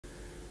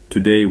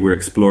Today we're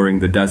exploring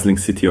the dazzling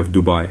city of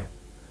Dubai,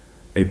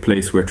 a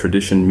place where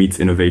tradition meets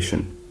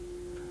innovation.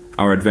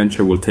 Our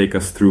adventure will take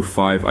us through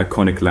 5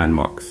 iconic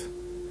landmarks,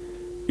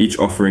 each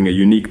offering a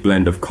unique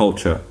blend of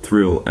culture,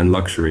 thrill, and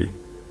luxury.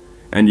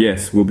 And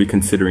yes, we'll be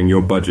considering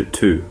your budget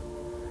too.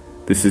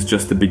 This is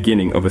just the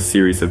beginning of a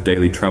series of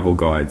daily travel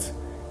guides,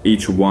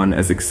 each one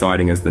as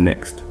exciting as the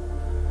next.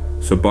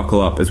 So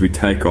buckle up as we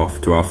take off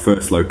to our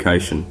first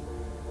location,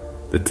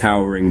 the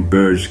towering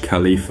Burj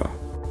Khalifa.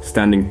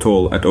 Standing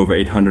tall at over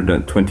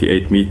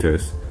 828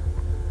 meters,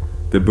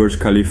 the Burj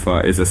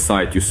Khalifa is a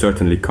sight you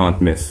certainly can't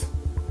miss.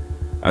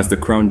 As the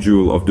crown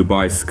jewel of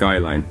Dubai's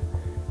skyline,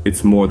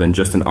 it's more than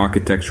just an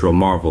architectural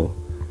marvel.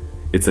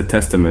 It's a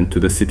testament to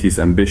the city's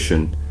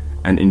ambition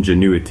and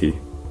ingenuity.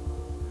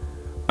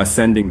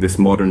 Ascending this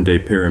modern-day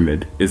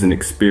pyramid is an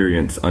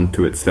experience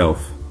unto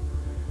itself.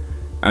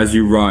 As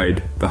you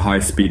ride the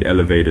high-speed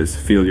elevators,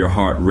 feel your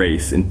heart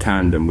race in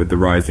tandem with the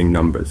rising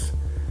numbers.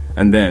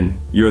 And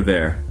then, you're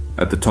there,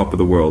 at the top of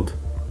the world.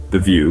 The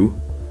view,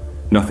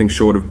 nothing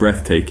short of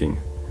breathtaking.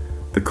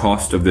 The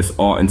cost of this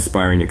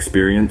awe-inspiring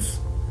experience?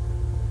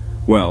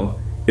 Well,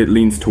 it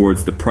leans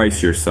towards the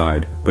pricier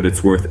side, but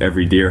it's worth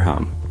every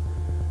dirham.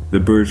 The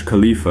Burj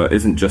Khalifa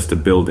isn't just a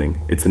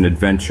building, it's an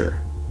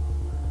adventure.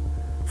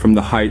 From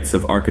the heights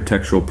of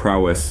architectural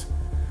prowess,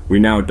 we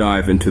now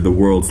dive into the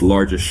world's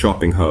largest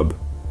shopping hub,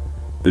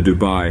 the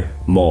Dubai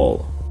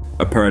Mall.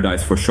 A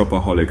paradise for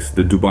shopaholics,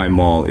 the Dubai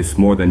Mall is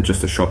more than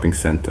just a shopping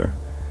center.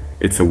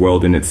 It's a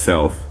world in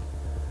itself,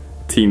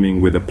 teeming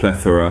with a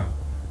plethora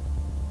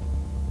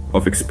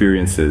of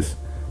experiences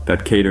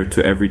that cater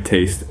to every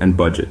taste and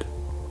budget.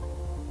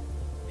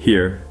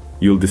 Here,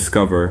 you'll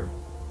discover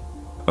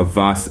a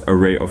vast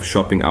array of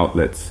shopping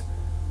outlets,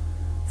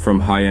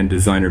 from high-end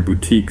designer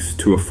boutiques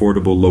to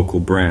affordable local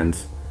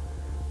brands.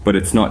 But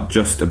it's not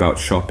just about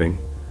shopping.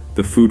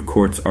 The food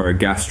courts are a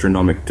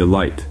gastronomic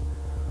delight,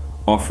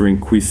 offering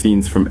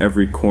cuisines from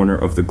every corner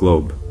of the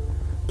globe.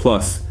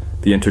 Plus,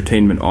 the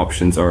entertainment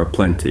options are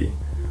aplenty,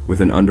 with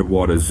an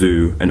underwater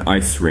zoo, an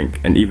ice rink,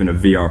 and even a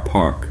VR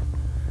park.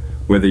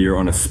 Whether you're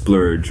on a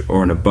splurge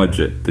or on a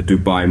budget, the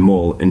Dubai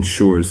Mall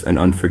ensures an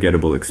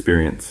unforgettable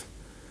experience.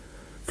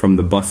 From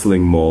the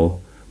bustling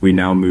mall, we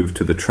now move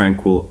to the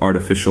tranquil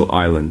artificial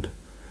island,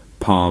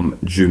 Palm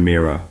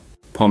Jumeirah.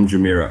 Palm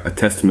Jumeirah, a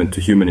testament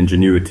to human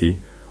ingenuity,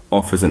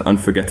 offers an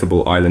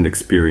unforgettable island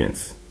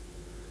experience.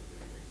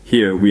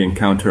 Here we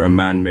encounter a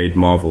man-made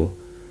marvel,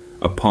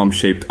 a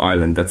palm-shaped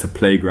island that's a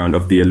playground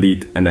of the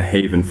elite and a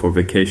haven for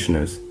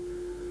vacationers.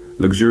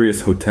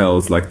 Luxurious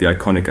hotels like the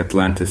iconic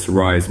Atlantis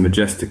rise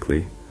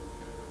majestically,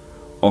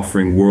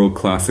 offering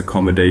world-class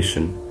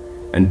accommodation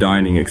and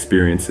dining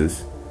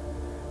experiences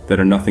that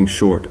are nothing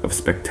short of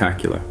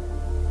spectacular.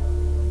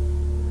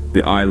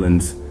 The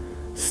island's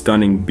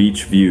stunning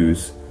beach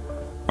views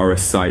are a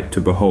sight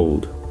to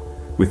behold,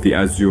 with the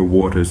azure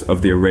waters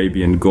of the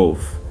Arabian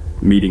Gulf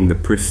meeting the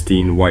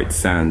pristine white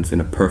sands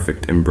in a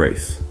perfect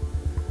embrace.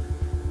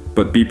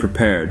 But be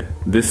prepared,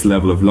 this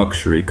level of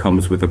luxury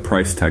comes with a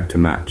price tag to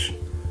match.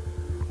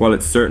 While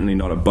it's certainly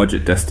not a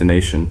budget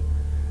destination,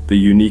 the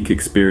unique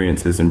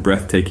experiences and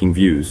breathtaking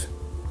views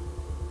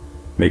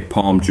make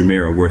Palm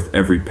Jumeirah worth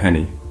every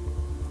penny.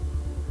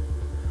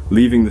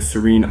 Leaving the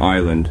serene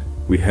island,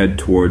 we head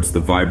towards the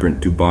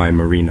vibrant Dubai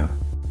Marina.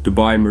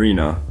 Dubai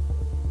Marina,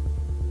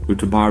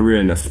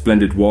 a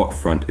splendid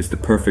waterfront, is the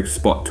perfect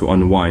spot to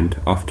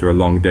unwind after a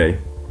long day.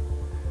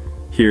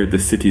 Here, the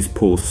city's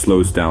pulse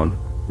slows down,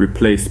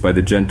 replaced by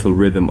the gentle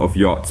rhythm of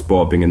yachts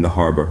bobbing in the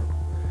harbor.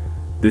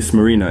 This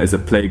marina is a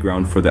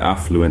playground for the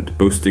affluent,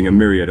 boasting a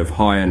myriad of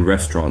high-end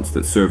restaurants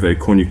that serve a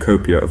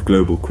cornucopia of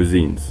global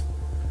cuisines.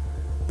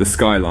 The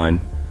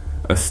skyline,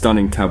 a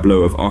stunning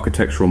tableau of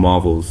architectural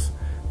marvels,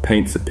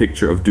 paints a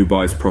picture of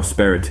Dubai's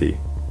prosperity.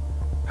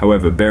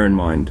 However, bear in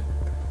mind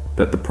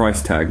that the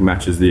price tag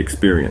matches the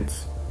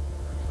experience.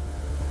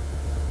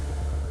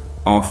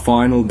 Our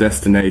final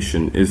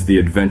destination is the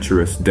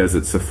adventurous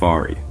desert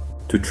safari.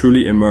 To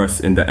truly immerse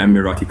in the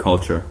Emirati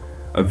culture,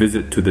 a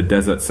visit to the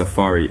desert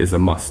safari is a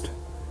must.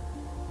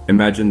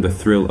 Imagine the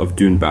thrill of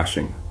dune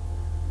bashing,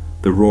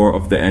 the roar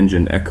of the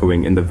engine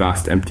echoing in the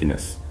vast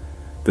emptiness,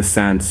 the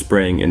sand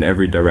spraying in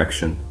every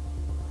direction,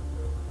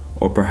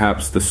 or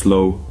perhaps the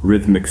slow,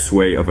 rhythmic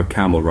sway of a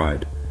camel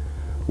ride,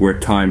 where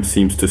time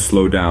seems to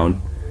slow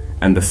down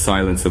and the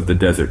silence of the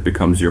desert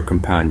becomes your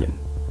companion.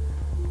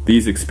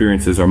 These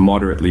experiences are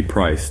moderately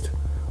priced,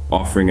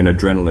 offering an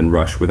adrenaline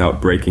rush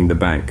without breaking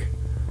the bank.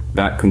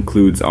 That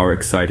concludes our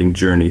exciting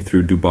journey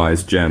through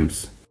Dubai's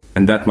gems.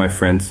 And that, my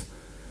friends,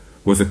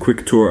 was a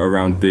quick tour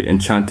around the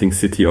enchanting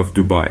city of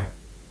Dubai.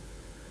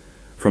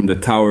 From the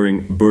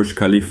towering Burj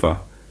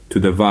Khalifa to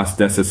the vast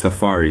desert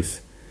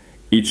safaris,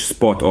 each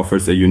spot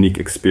offers a unique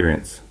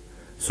experience.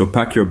 So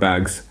pack your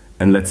bags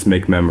and let's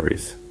make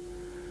memories.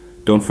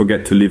 Don't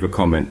forget to leave a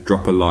comment,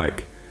 drop a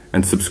like,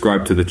 and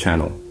subscribe to the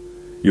channel.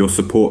 Your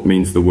support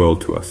means the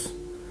world to us.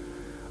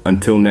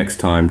 Until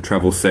next time,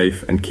 travel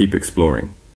safe and keep exploring.